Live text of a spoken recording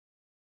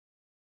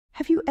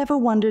Have you ever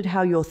wondered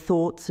how your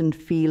thoughts and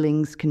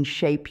feelings can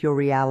shape your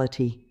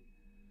reality?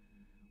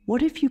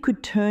 What if you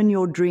could turn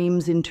your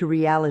dreams into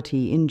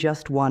reality in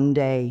just one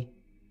day?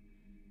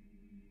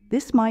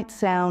 This might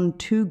sound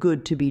too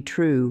good to be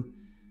true,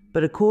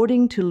 but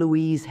according to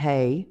Louise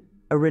Hay,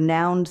 a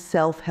renowned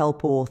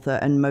self-help author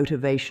and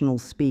motivational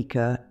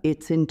speaker,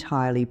 it's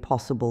entirely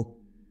possible.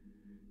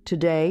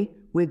 Today,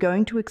 we're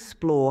going to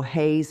explore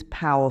Hay's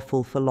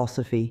powerful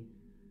philosophy.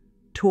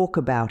 Talk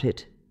about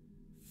it,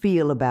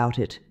 feel about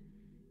it,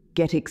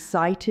 get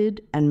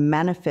excited and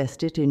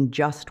manifest it in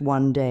just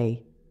one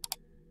day.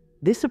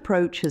 This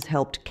approach has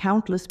helped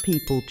countless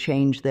people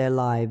change their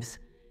lives,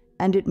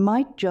 and it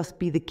might just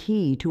be the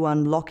key to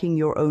unlocking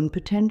your own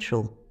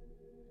potential.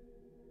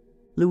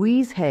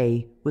 Louise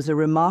Hay was a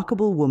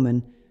remarkable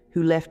woman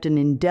who left an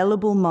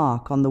indelible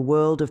mark on the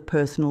world of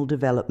personal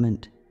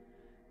development.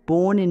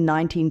 Born in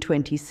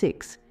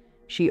 1926,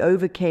 she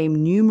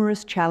overcame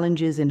numerous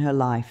challenges in her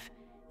life,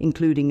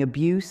 including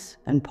abuse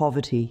and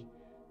poverty,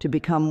 to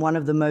become one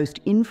of the most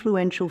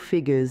influential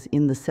figures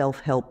in the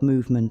self-help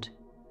movement.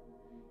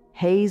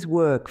 Hay's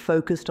work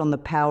focused on the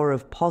power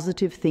of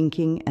positive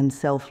thinking and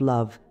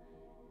self-love,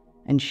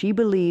 and she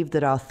believed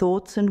that our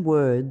thoughts and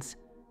words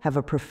have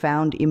a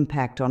profound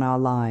impact on our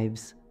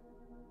lives.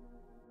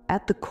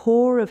 At the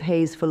core of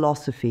Hay's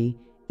philosophy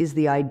is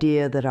the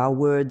idea that our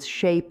words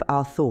shape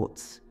our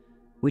thoughts,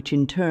 which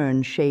in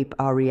turn shape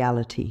our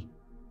reality.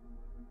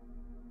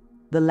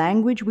 The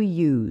language we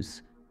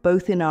use,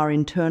 both in our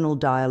internal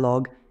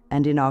dialogue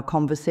and in our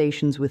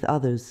conversations with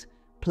others,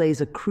 plays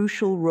a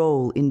crucial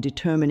role in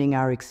determining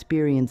our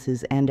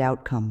experiences and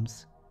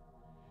outcomes.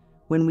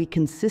 When we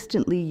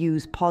consistently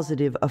use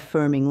positive,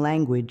 affirming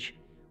language,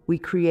 we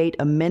create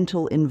a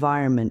mental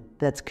environment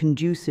that's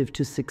conducive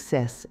to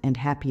success and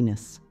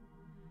happiness.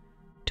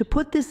 To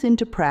put this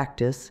into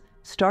practice,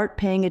 start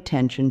paying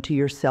attention to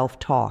your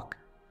self-talk.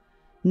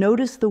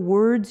 Notice the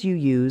words you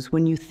use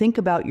when you think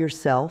about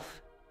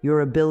yourself, your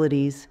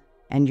abilities,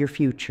 and your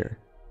future.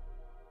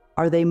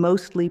 Are they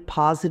mostly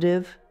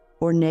positive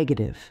or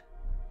negative?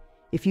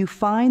 If you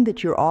find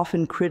that you're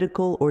often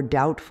critical or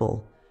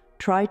doubtful,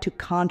 try to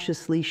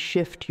consciously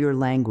shift your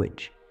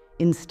language.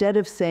 Instead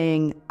of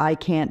saying, "I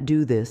can't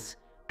do this,"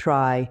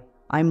 try,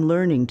 "I'm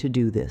learning to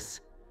do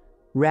this."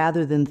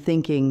 Rather than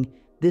thinking,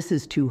 "This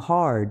is too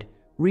hard,"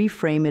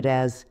 reframe it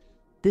as,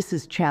 "This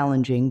is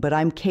challenging, but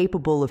I'm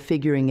capable of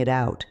figuring it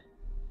out."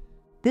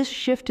 This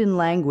shift in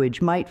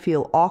language might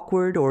feel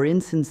awkward or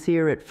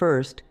insincere at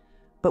first,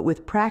 but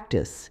with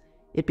practice,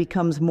 it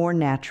becomes more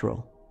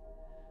natural.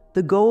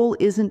 The goal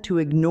isn't to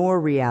ignore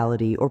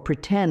reality or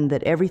pretend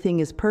that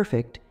everything is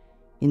perfect.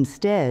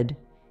 Instead,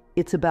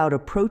 it's about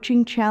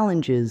approaching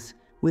challenges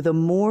with a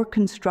more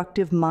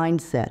constructive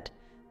mindset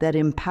that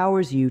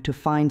empowers you to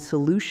find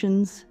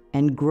solutions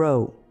and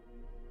grow.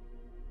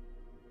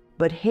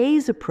 But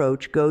Hay's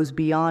approach goes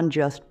beyond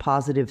just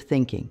positive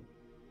thinking.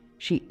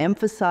 She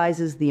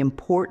emphasizes the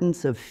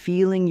importance of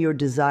feeling your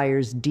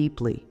desires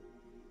deeply.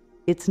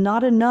 It's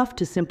not enough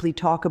to simply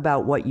talk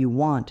about what you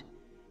want.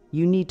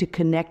 You need to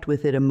connect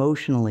with it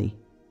emotionally.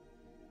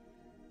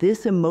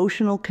 This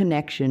emotional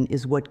connection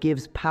is what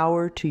gives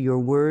power to your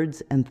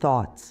words and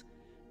thoughts,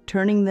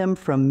 turning them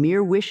from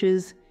mere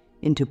wishes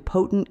into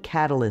potent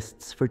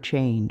catalysts for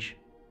change.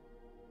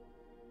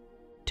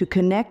 To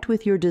connect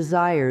with your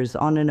desires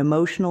on an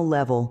emotional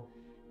level,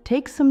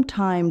 take some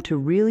time to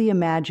really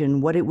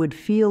imagine what it would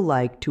feel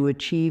like to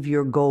achieve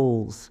your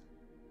goals.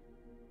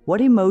 What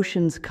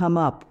emotions come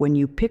up when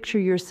you picture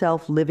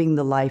yourself living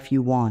the life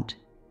you want?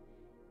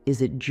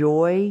 Is it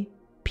joy,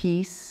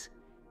 peace,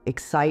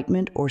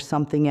 excitement, or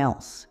something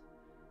else?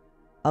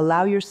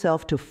 Allow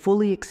yourself to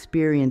fully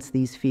experience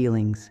these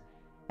feelings,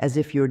 as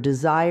if your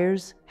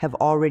desires have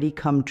already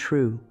come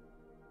true.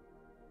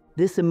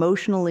 This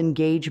emotional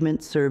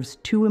engagement serves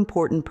two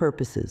important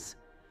purposes.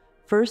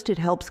 First, it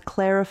helps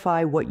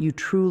clarify what you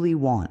truly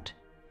want.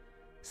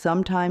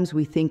 Sometimes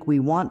we think we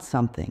want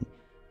something,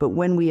 but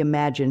when we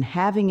imagine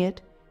having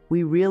it,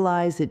 we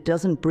realize it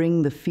doesn't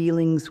bring the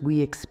feelings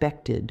we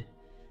expected.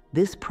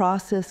 This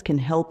process can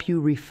help you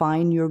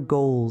refine your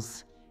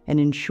goals and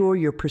ensure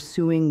you're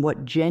pursuing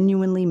what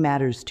genuinely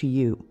matters to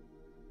you.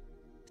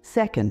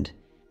 Second,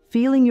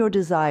 feeling your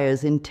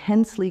desires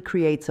intensely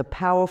creates a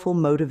powerful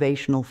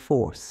motivational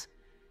force.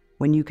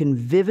 When you can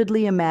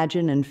vividly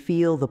imagine and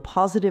feel the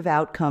positive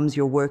outcomes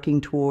you're working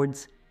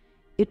towards,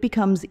 it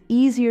becomes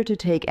easier to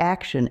take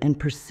action and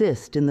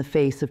persist in the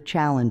face of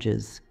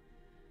challenges.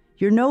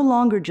 You're no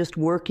longer just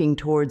working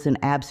towards an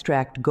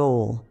abstract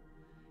goal.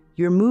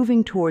 You're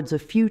moving towards a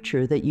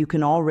future that you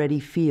can already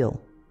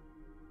feel.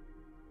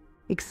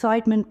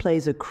 Excitement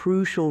plays a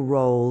crucial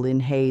role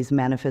in Hay's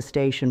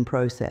manifestation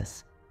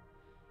process.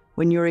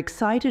 When you're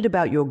excited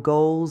about your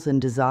goals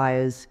and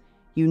desires,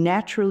 you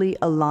naturally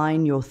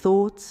align your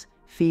thoughts,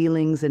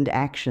 feelings, and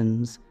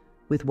actions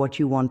with what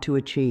you want to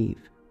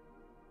achieve.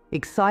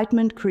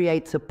 Excitement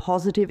creates a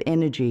positive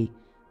energy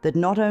that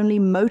not only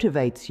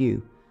motivates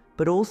you,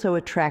 but also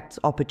attracts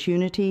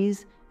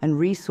opportunities and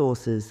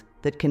resources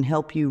that can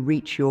help you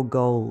reach your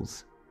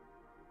goals.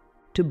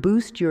 To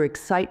boost your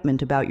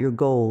excitement about your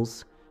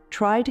goals,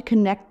 try to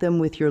connect them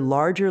with your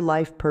larger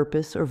life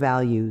purpose or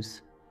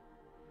values.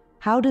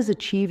 How does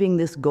achieving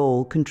this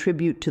goal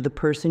contribute to the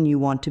person you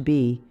want to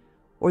be,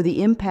 or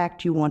the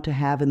impact you want to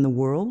have in the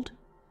world?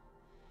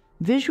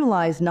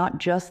 Visualize not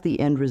just the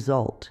end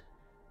result,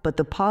 but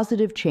the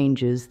positive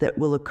changes that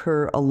will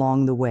occur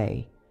along the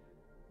way.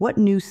 What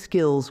new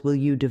skills will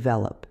you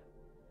develop?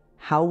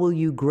 How will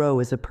you grow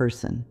as a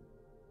person?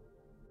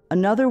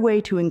 Another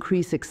way to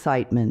increase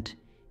excitement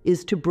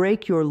is to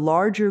break your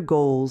larger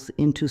goals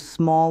into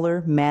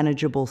smaller,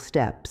 manageable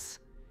steps.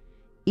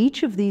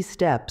 Each of these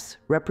steps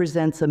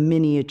represents a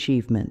mini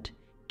achievement,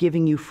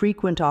 giving you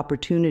frequent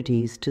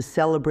opportunities to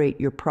celebrate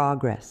your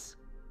progress.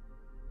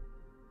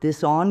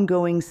 This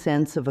ongoing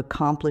sense of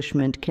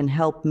accomplishment can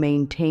help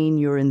maintain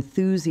your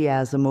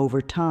enthusiasm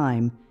over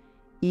time,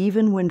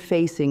 even when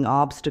facing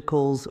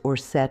obstacles or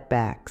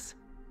setbacks.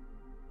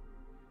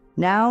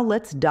 Now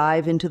let's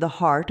dive into the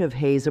heart of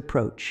Hay's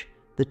approach,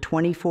 the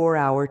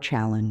 24-hour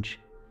challenge.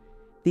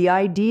 The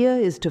idea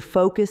is to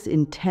focus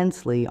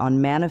intensely on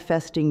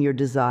manifesting your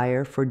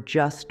desire for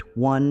just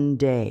one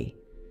day.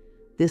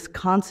 This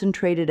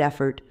concentrated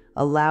effort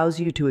allows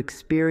you to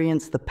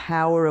experience the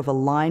power of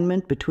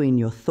alignment between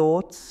your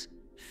thoughts,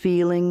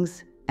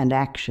 feelings, and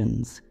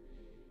actions,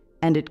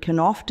 and it can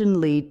often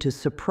lead to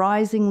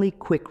surprisingly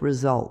quick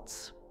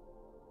results.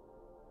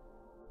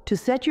 To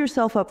set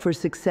yourself up for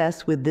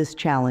success with this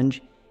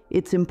challenge,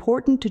 it's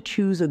important to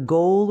choose a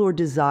goal or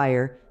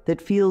desire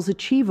that feels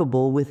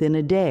achievable within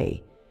a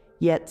day,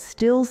 yet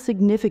still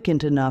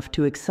significant enough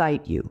to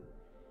excite you.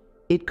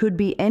 It could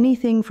be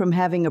anything from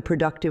having a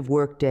productive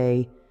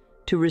workday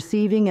to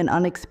receiving an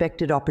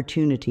unexpected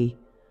opportunity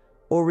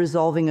or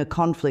resolving a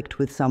conflict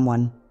with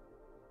someone.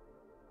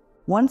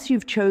 Once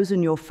you've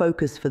chosen your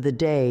focus for the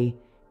day,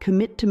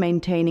 commit to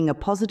maintaining a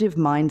positive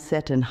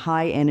mindset and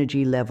high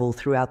energy level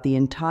throughout the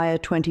entire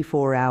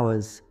 24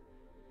 hours.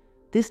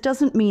 This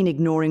doesn't mean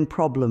ignoring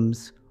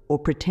problems or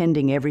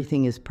pretending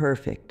everything is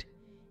perfect.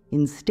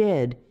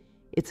 Instead,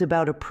 it's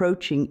about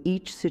approaching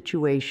each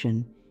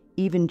situation,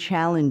 even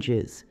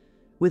challenges,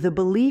 with a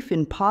belief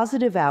in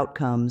positive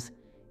outcomes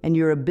and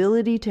your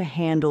ability to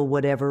handle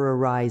whatever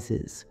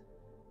arises.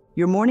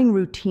 Your morning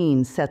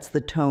routine sets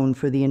the tone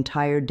for the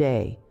entire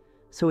day,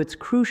 so it's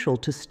crucial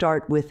to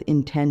start with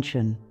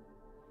intention.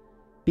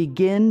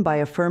 Begin by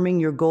affirming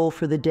your goal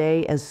for the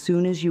day as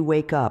soon as you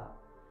wake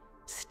up.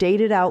 State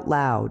it out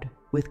loud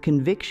with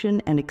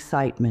conviction and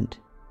excitement.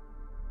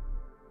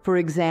 For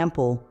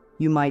example,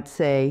 you might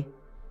say,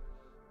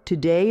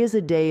 "Today is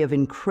a day of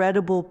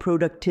incredible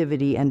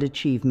productivity and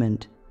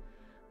achievement.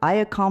 I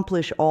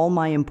accomplish all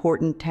my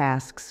important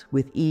tasks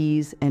with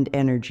ease and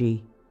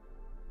energy."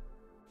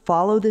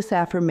 Follow this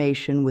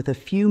affirmation with a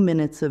few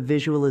minutes of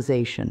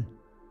visualization.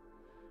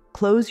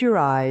 Close your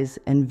eyes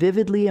and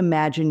vividly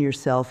imagine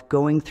yourself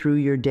going through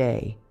your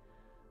day,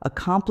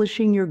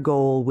 accomplishing your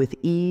goal with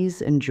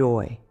ease and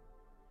joy.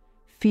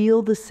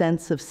 Feel the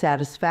sense of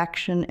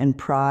satisfaction and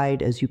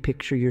pride as you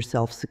picture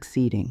yourself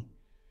succeeding.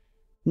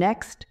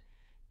 Next,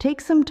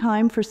 take some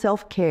time for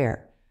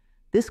self-care.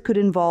 This could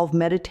involve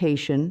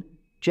meditation,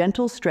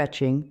 gentle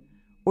stretching,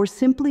 or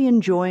simply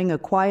enjoying a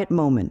quiet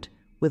moment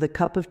with a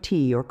cup of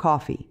tea or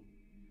coffee.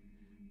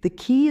 The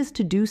key is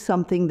to do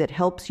something that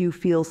helps you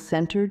feel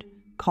centered,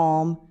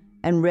 calm,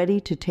 and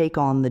ready to take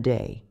on the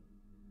day.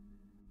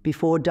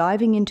 Before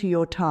diving into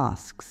your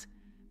tasks,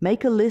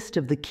 make a list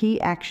of the key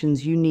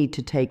actions you need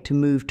to take to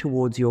move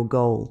towards your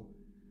goal.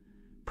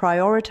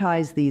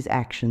 Prioritize these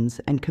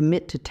actions and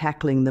commit to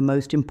tackling the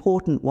most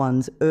important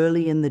ones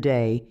early in the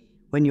day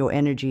when your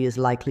energy is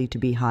likely to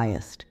be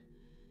highest.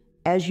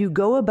 As you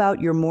go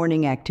about your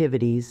morning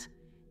activities,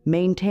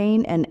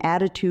 maintain an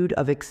attitude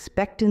of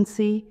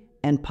expectancy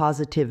and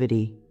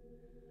positivity.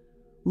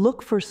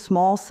 Look for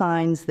small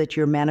signs that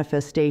your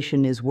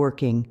manifestation is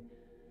working.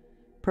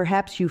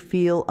 Perhaps you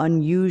feel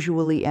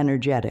unusually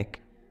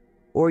energetic,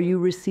 or you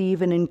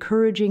receive an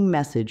encouraging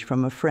message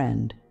from a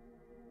friend.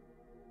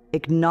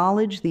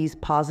 Acknowledge these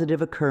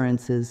positive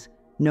occurrences,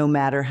 no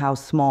matter how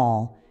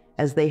small,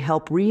 as they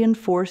help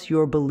reinforce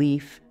your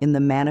belief in the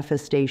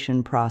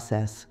manifestation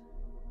process.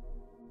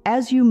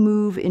 As you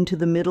move into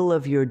the middle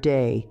of your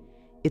day,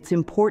 it's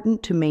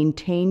important to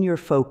maintain your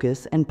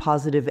focus and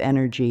positive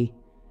energy.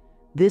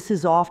 This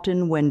is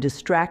often when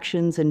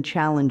distractions and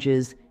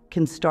challenges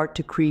can start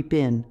to creep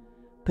in,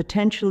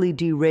 potentially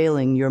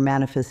derailing your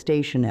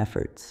manifestation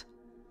efforts.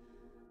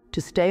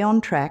 To stay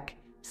on track,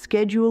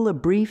 schedule a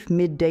brief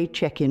midday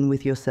check-in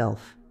with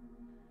yourself.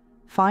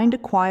 Find a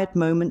quiet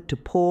moment to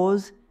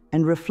pause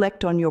and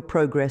reflect on your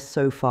progress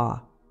so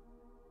far.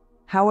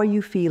 How are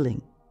you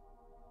feeling?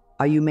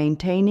 Are you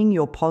maintaining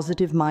your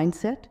positive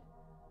mindset?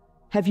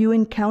 Have you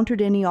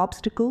encountered any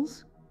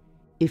obstacles?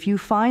 If you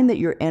find that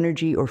your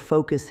energy or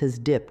focus has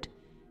dipped,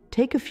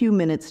 take a few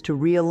minutes to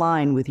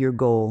realign with your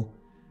goal.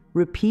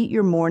 Repeat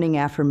your morning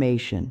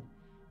affirmation.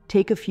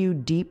 Take a few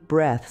deep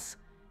breaths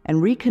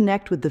and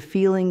reconnect with the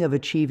feeling of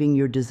achieving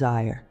your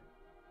desire.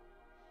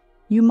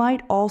 You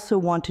might also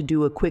want to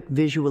do a quick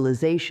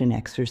visualization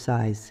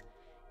exercise.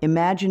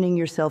 imagining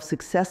yourself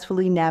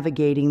successfully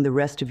navigating the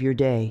rest of your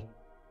day.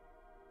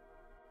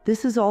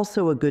 This is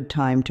also a good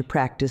time to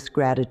practice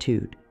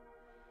gratitude.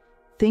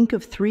 Think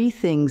of 3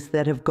 things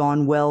that have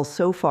gone well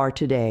so far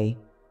today,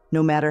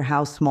 no matter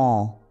how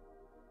small.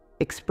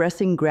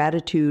 Expressing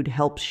gratitude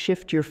helps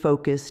shift your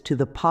focus to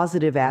the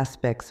positive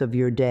aspects of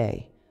your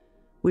day,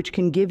 which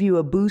can give you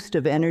a boost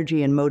of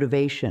energy and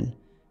motivation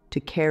to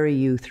carry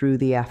you through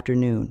the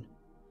afternoon.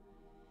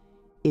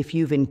 If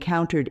you've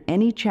encountered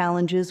any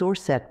challenges or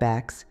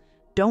setbacks,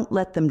 don't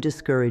let them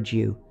discourage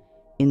you.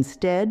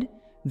 Instead,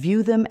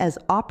 view them as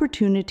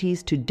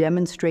opportunities to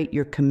demonstrate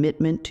your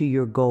commitment to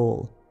your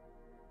goal.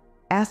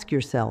 Ask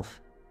yourself,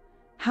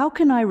 how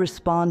can I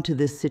respond to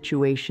this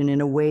situation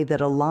in a way that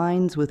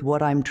aligns with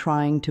what I'm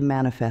trying to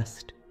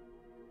manifest?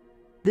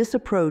 This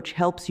approach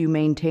helps you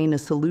maintain a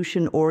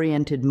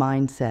solution-oriented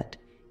mindset,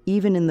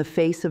 even in the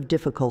face of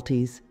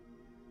difficulties.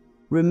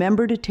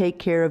 Remember to take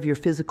care of your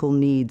physical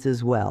needs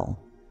as well.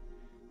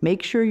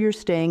 Make sure you're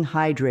staying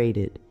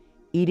hydrated,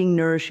 eating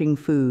nourishing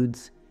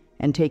foods,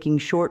 and taking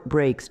short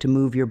breaks to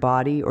move your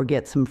body or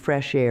get some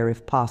fresh air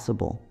if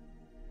possible.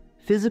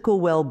 Physical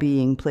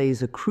well-being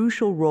plays a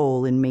crucial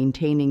role in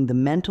maintaining the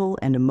mental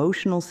and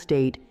emotional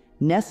state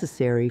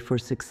necessary for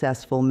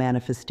successful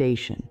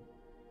manifestation.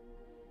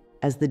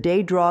 As the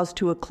day draws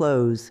to a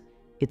close,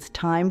 it's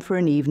time for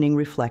an evening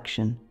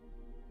reflection.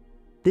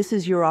 This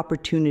is your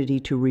opportunity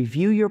to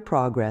review your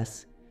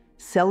progress,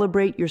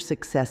 celebrate your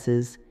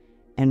successes,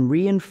 and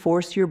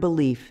reinforce your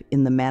belief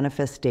in the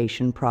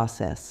manifestation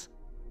process.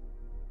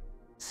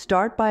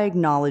 Start by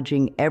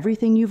acknowledging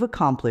everything you've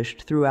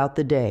accomplished throughout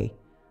the day,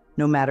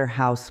 no matter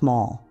how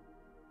small.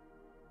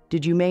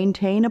 Did you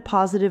maintain a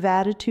positive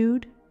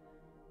attitude?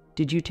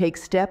 Did you take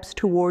steps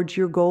towards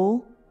your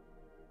goal?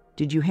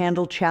 Did you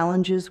handle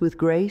challenges with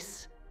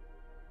grace?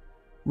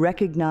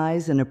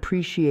 Recognize and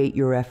appreciate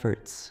your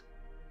efforts.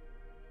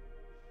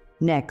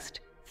 Next,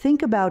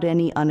 think about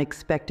any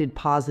unexpected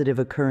positive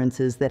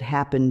occurrences that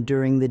happened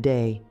during the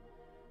day.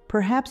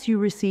 Perhaps you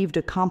received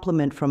a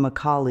compliment from a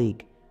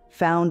colleague,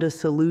 found a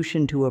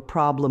solution to a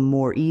problem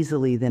more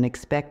easily than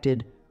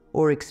expected,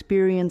 or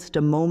experienced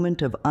a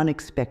moment of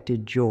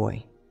unexpected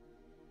joy.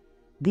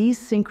 These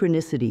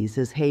synchronicities,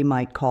 as Hay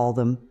might call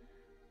them,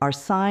 are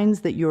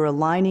signs that you're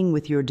aligning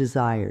with your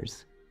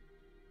desires.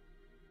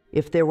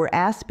 If there were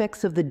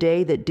aspects of the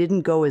day that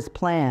didn't go as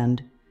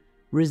planned,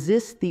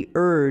 resist the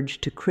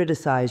urge to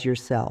criticize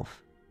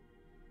yourself.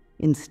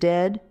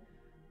 Instead,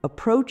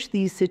 approach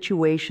these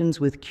situations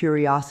with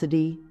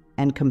curiosity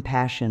and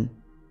compassion.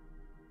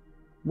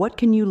 What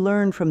can you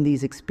learn from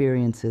these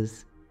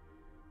experiences?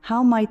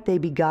 How might they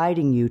be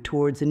guiding you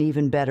towards an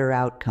even better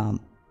outcome?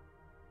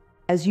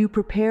 As you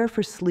prepare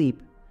for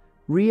sleep,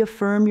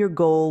 reaffirm your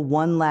goal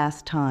one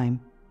last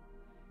time.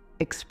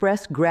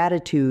 Express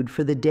gratitude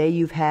for the day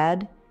you've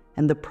had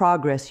and the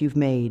progress you've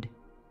made.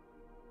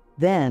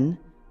 Then,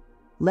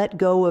 let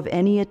go of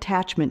any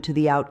attachment to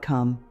the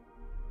outcome.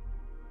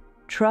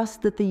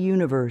 Trust that the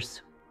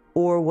universe,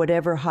 or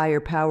whatever higher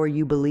power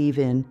you believe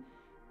in,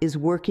 is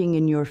working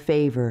in your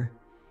favor,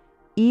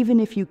 even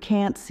if you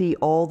can't see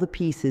all the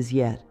pieces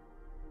yet.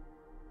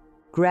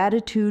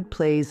 Gratitude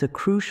plays a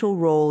crucial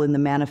role in the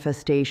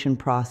manifestation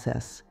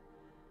process.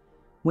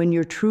 When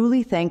you're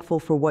truly thankful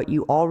for what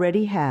you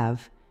already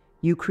have,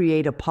 you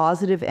create a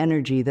positive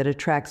energy that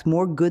attracts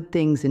more good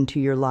things into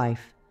your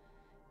life.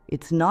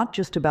 It's not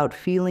just about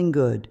feeling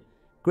good.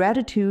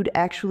 Gratitude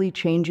actually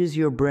changes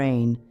your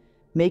brain,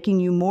 making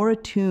you more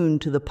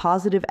attuned to the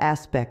positive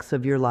aspects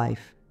of your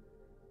life.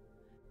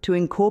 To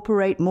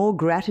incorporate more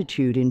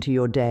gratitude into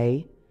your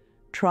day,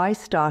 try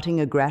starting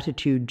a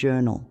gratitude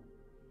journal.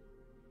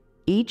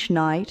 Each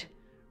night,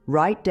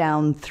 write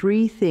down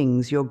 3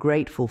 things you're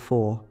grateful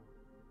for.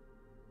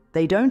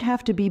 They don't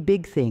have to be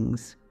big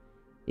things.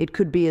 It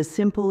could be as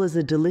simple as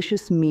a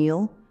delicious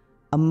meal,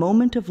 a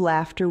moment of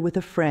laughter with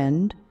a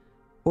friend,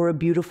 or a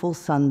beautiful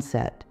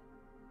sunset.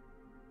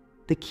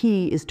 The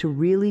key is to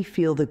really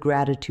feel the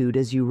gratitude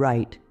as you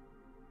write.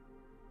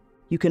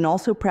 You can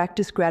also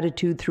practice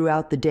gratitude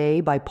throughout the day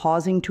by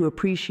pausing to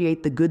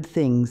appreciate the good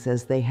things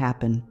as they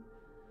happen.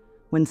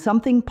 When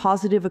something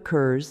positive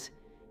occurs,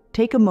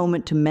 take a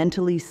moment to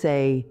mentally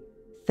say,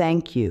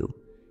 "Thank you,"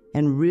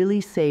 and really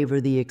savor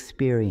the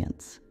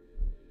experience.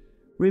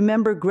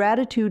 Remember,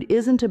 gratitude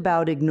isn't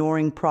about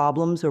ignoring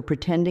problems or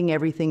pretending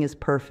everything is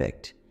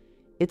perfect.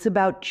 It's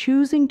about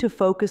choosing to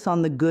focus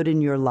on the good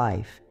in your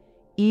life,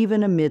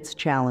 even amidst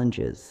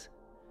challenges.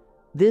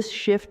 This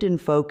shift in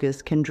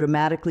focus can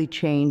dramatically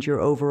change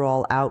your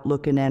overall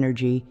outlook and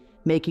energy,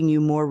 making you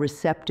more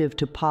receptive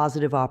to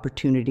positive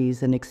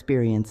opportunities and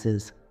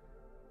experiences.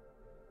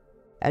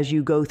 As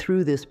you go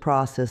through this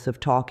process of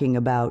talking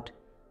about,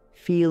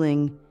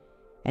 feeling,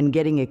 and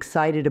getting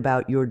excited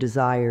about your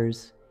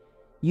desires,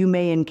 you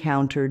may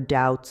encounter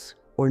doubts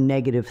or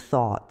negative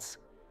thoughts.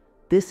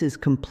 This is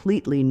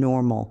completely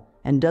normal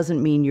and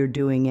doesn't mean you're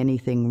doing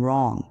anything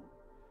wrong.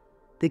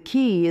 The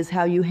key is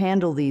how you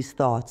handle these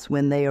thoughts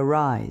when they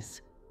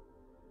arise.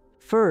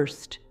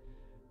 First,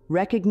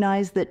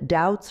 recognize that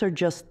doubts are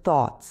just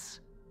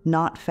thoughts,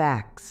 not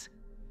facts.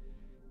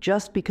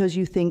 Just because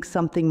you think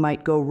something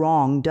might go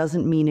wrong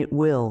doesn't mean it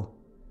will.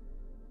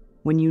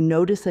 When you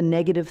notice a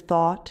negative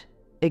thought,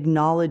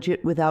 acknowledge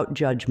it without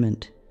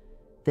judgment.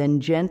 Then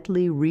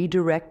gently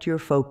redirect your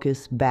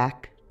focus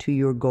back to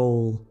your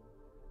goal.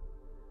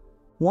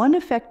 One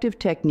effective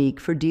technique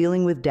for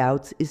dealing with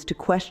doubts is to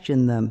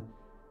question them.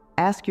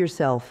 Ask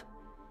yourself,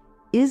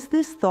 is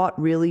this thought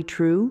really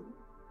true?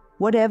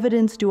 What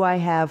evidence do I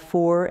have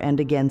for and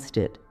against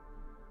it?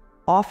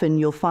 Often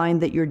you'll find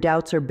that your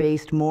doubts are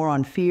based more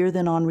on fear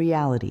than on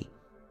reality.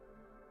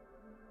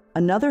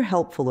 Another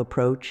helpful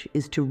approach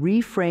is to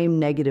reframe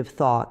negative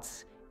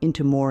thoughts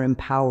into more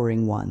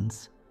empowering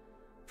ones.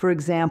 For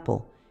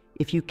example,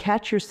 if you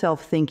catch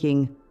yourself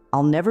thinking,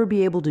 "I'll never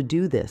be able to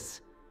do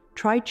this,"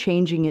 try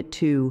changing it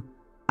to,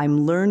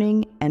 "I'm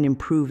learning and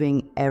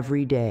improving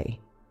every day."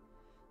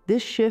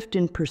 This shift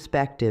in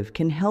perspective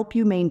can help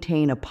you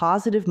maintain a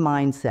positive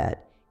mindset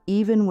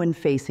even when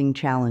facing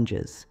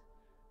challenges.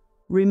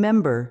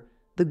 Remember,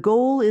 the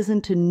goal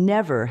isn't to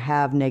never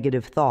have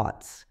negative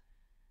thoughts.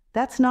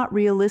 That's not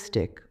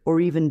realistic or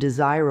even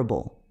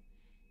desirable.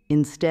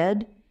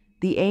 Instead,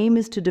 the aim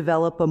is to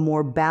develop a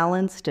more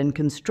balanced and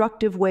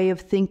constructive way of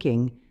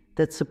thinking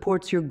that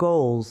supports your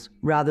goals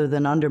rather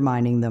than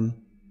undermining them.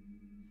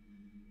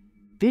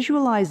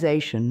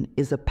 Visualization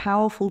is a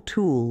powerful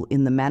tool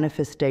in the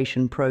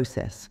manifestation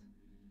process.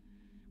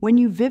 When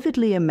you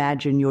vividly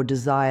imagine your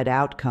desired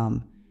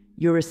outcome,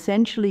 you're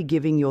essentially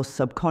giving your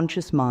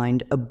subconscious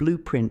mind a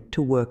blueprint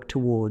to work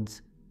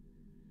towards.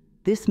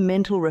 This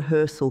mental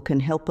rehearsal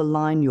can help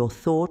align your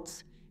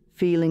thoughts,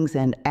 feelings,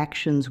 and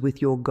actions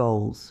with your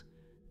goals.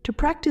 To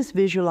practice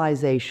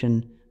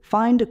visualization,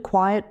 find a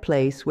quiet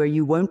place where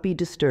you won't be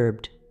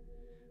disturbed.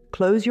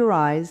 Close your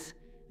eyes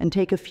and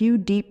take a few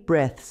deep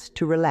breaths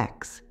to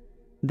relax.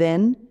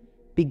 Then,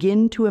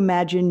 begin to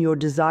imagine your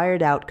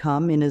desired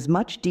outcome in as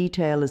much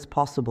detail as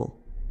possible.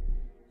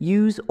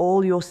 Use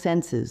all your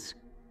senses.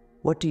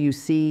 What do you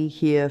see,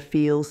 hear,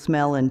 feel,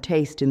 smell, and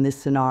taste in this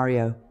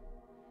scenario?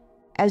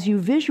 As you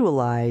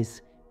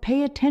visualize,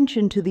 pay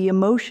attention to the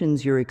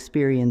emotions you're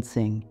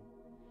experiencing.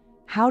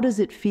 How does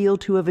it feel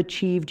to have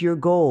achieved your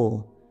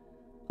goal?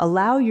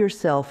 Allow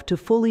yourself to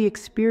fully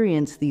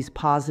experience these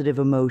positive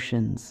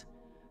emotions.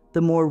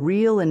 The more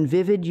real and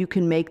vivid you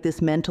can make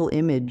this mental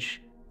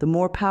image, the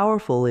more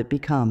powerful it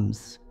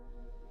becomes.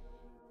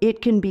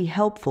 It can be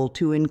helpful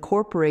to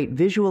incorporate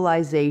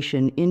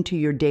visualization into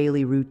your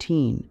daily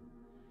routine.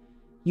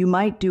 You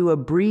might do a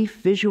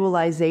brief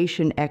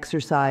visualization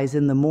exercise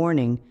in the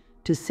morning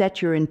to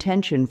set your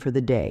intention for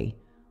the day,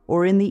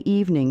 or in the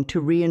evening to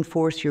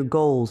reinforce your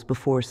goals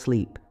before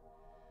sleep.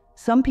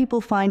 Some people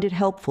find it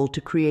helpful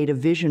to create a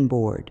vision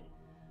board,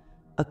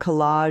 a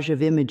collage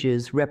of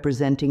images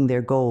representing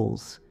their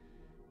goals,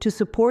 to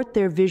support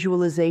their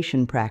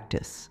visualization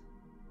practice.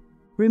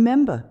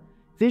 Remember,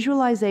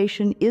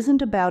 visualization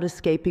isn't about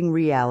escaping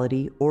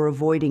reality or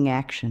avoiding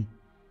action.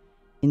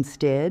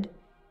 Instead,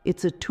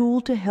 it's a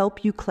tool to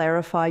help you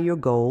clarify your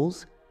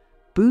goals,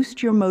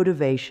 boost your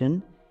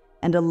motivation,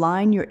 and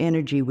align your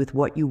energy with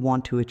what you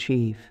want to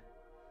achieve.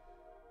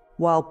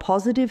 While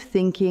positive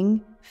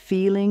thinking,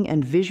 feeling,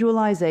 and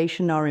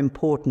visualization are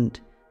important,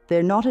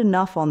 they're not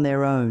enough on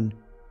their own.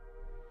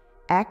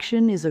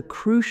 Action is a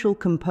crucial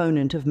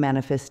component of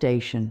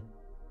manifestation.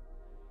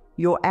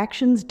 Your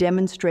actions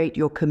demonstrate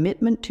your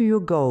commitment to your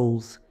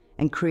goals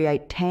and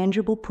create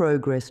tangible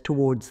progress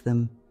towards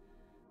them.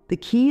 The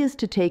key is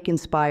to take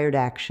inspired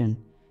action,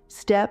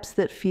 steps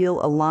that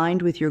feel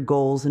aligned with your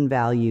goals and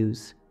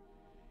values.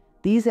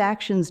 These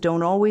actions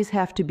don't always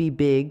have to be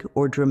big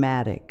or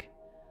dramatic.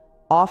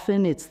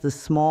 Often it's the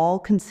small,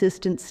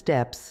 consistent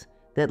steps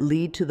that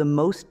lead to the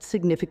most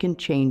significant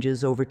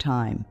changes over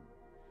time.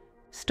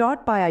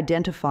 Start by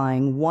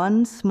identifying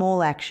one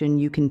small action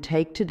you can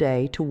take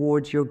today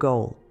towards your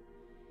goal.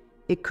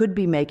 It could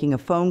be making a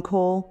phone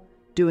call,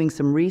 doing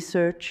some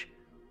research,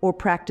 or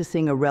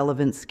practicing a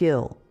relevant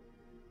skill.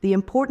 The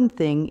important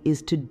thing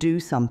is to do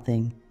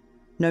something,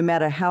 no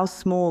matter how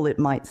small it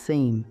might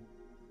seem.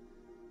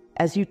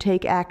 As you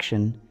take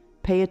action,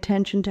 pay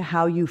attention to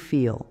how you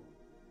feel.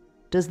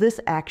 Does this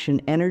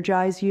action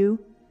energize you?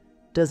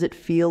 Does it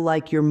feel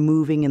like you're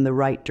moving in the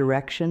right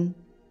direction?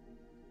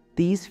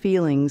 These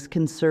feelings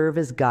can serve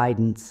as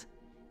guidance,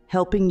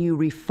 helping you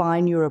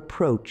refine your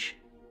approach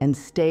and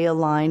stay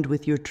aligned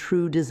with your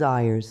true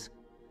desires.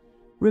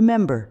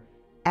 Remember,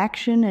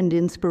 action and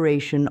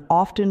inspiration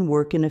often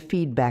work in a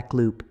feedback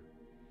loop.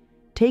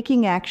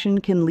 Taking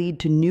action can lead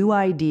to new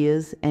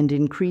ideas and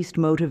increased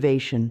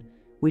motivation,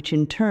 which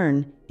in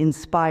turn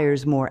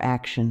inspires more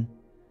action.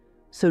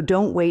 So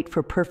don't wait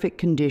for perfect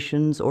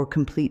conditions or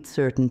complete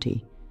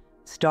certainty.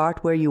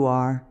 Start where you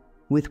are,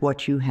 with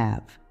what you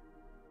have.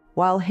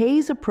 While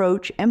Hay's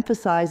approach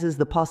emphasizes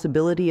the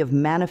possibility of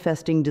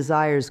manifesting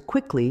desires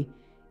quickly,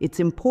 it's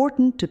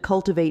important to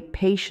cultivate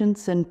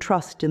patience and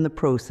trust in the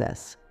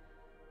process.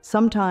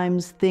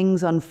 Sometimes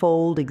things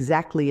unfold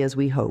exactly as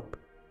we hope.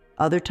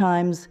 Other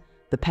times,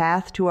 the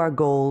path to our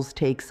goals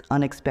takes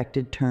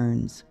unexpected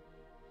turns.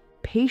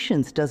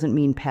 Patience doesn't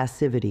mean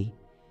passivity.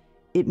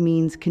 It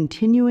means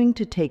continuing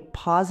to take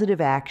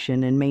positive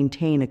action and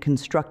maintain a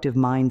constructive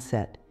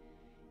mindset,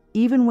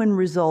 even when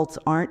results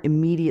aren't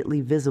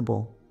immediately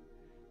visible.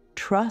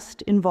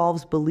 Trust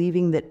involves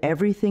believing that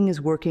everything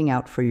is working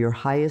out for your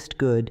highest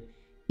good,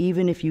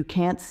 even if you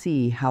can't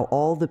see how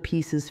all the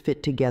pieces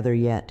fit together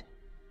yet.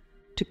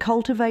 To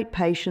cultivate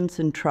patience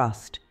and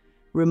trust,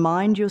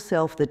 remind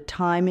yourself that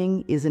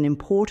timing is an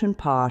important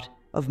part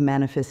of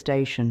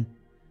manifestation.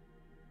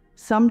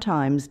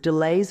 Sometimes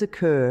delays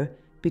occur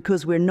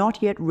because we're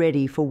not yet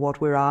ready for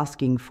what we're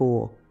asking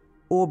for,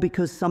 or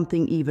because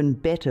something even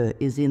better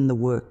is in the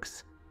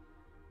works.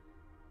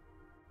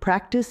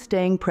 Practice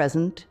staying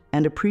present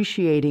and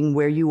appreciating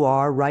where you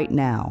are right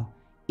now,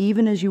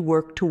 even as you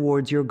work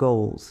towards your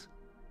goals.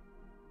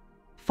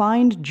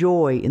 Find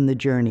joy in the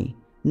journey,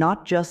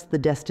 not just the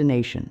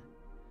destination.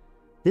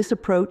 This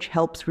approach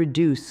helps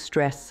reduce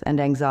stress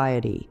and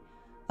anxiety,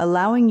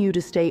 allowing you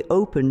to stay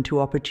open to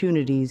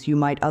opportunities you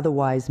might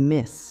otherwise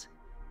miss.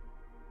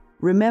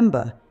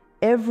 Remember,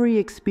 every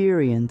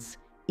experience,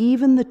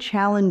 even the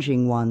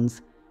challenging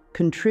ones,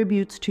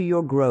 contributes to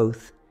your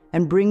growth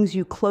and brings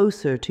you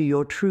closer to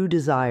your true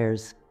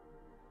desires.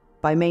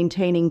 By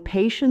maintaining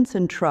patience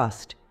and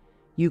trust,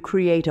 you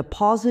create a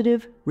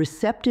positive,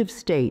 receptive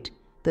state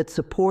that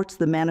supports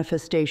the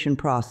manifestation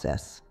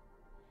process.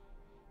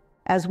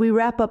 As we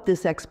wrap up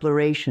this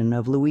exploration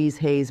of Louise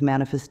Hay's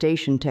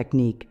manifestation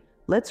technique,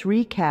 let's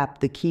recap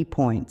the key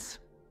points.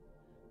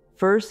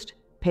 First,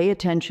 pay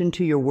attention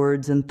to your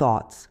words and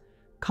thoughts,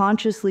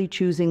 consciously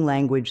choosing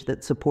language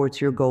that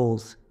supports your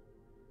goals.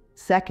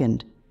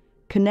 Second,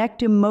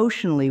 connect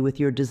emotionally with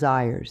your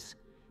desires,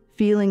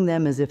 feeling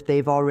them as if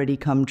they've already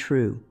come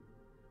true.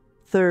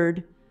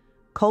 Third,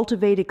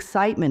 cultivate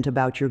excitement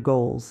about your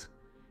goals,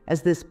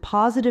 as this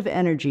positive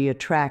energy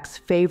attracts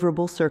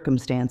favorable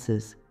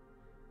circumstances.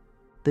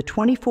 The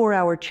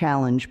 24-hour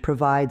challenge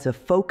provides a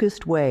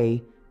focused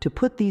way to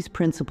put these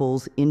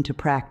principles into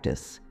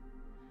practice.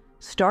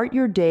 Start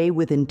your day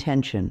with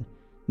intention,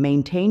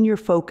 maintain your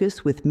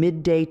focus with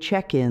midday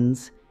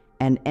check-ins,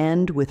 and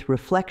end with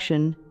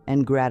reflection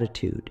and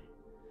gratitude.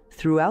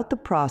 Throughout the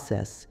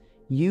process,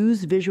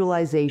 use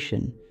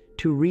visualization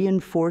to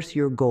reinforce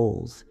your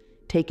goals,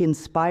 take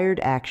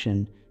inspired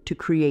action to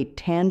create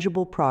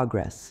tangible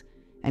progress,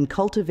 and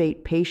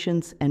cultivate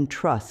patience and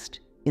trust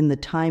in the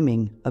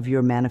timing of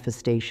your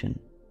manifestation.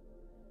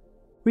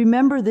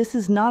 Remember, this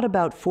is not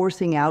about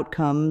forcing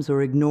outcomes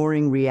or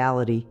ignoring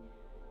reality.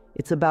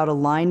 It's about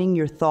aligning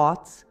your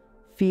thoughts,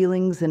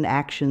 feelings, and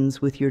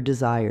actions with your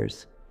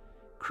desires,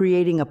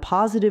 creating a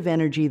positive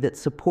energy that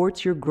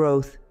supports your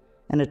growth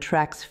and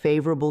attracts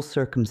favorable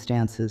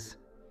circumstances.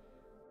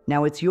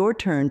 Now it's your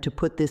turn to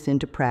put this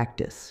into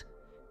practice.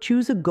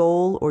 Choose a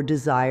goal or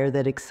desire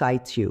that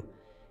excites you,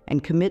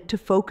 and commit to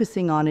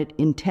focusing on it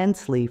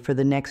intensely for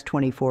the next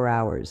 24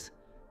 hours.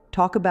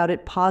 Talk about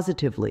it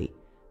positively,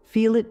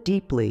 feel it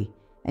deeply,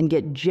 and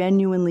get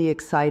genuinely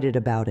excited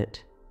about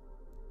it.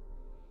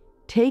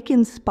 Take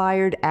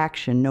inspired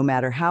action, no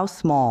matter how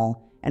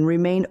small, and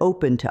remain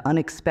open to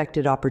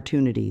unexpected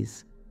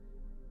opportunities.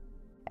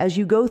 As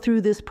you go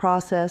through this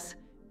process,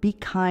 be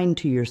kind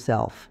to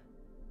yourself.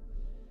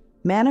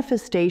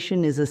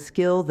 Manifestation is a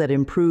skill that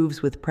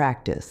improves with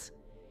practice.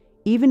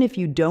 Even if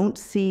you don't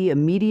see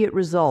immediate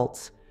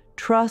results,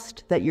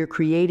 trust that you're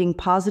creating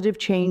positive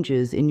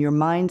changes in your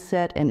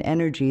mindset and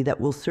energy that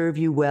will serve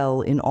you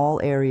well in all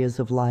areas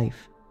of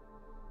life.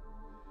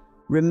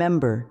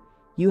 Remember,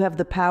 you have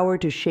the power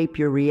to shape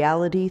your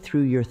reality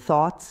through your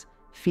thoughts,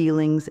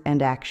 feelings,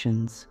 and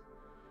actions.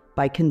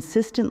 By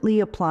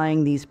consistently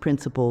applying these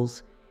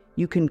principles,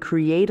 you can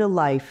create a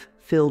life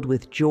filled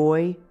with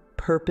joy,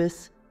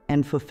 purpose,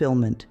 and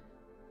fulfillment.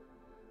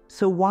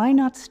 So why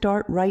not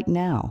start right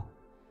now?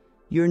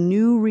 Your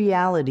new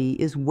reality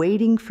is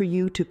waiting for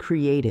you to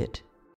create it.